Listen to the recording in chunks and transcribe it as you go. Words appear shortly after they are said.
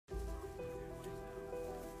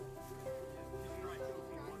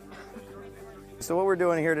So what we're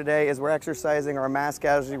doing here today is we're exercising our mass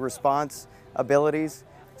casualty response abilities.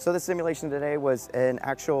 So the simulation today was an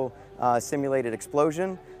actual simulated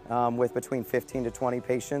explosion with between 15 to 20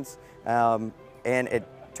 patients. And it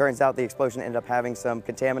turns out the explosion ended up having some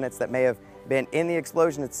contaminants that may have been in the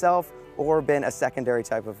explosion itself or been a secondary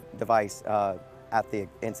type of device at the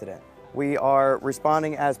incident. We are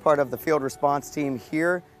responding as part of the field response team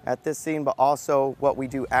here at this scene, but also what we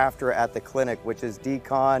do after at the clinic, which is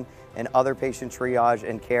decon and other patient triage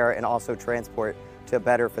and care, and also transport to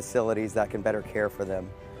better facilities that can better care for them,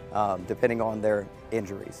 depending on their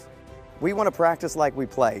injuries. We want to practice like we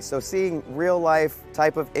play. So seeing real life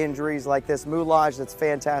type of injuries like this moulage that's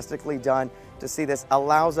fantastically done, to see this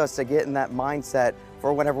allows us to get in that mindset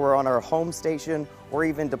for whenever we're on our home station or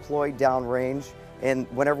even deployed downrange. And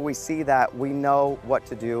whenever we see that, we know what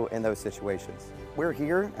to do in those situations. We're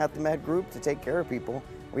here at the Med Group to take care of people.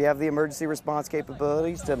 We have the emergency response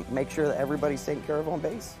capabilities to make sure that everybody's taken care of on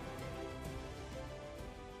base.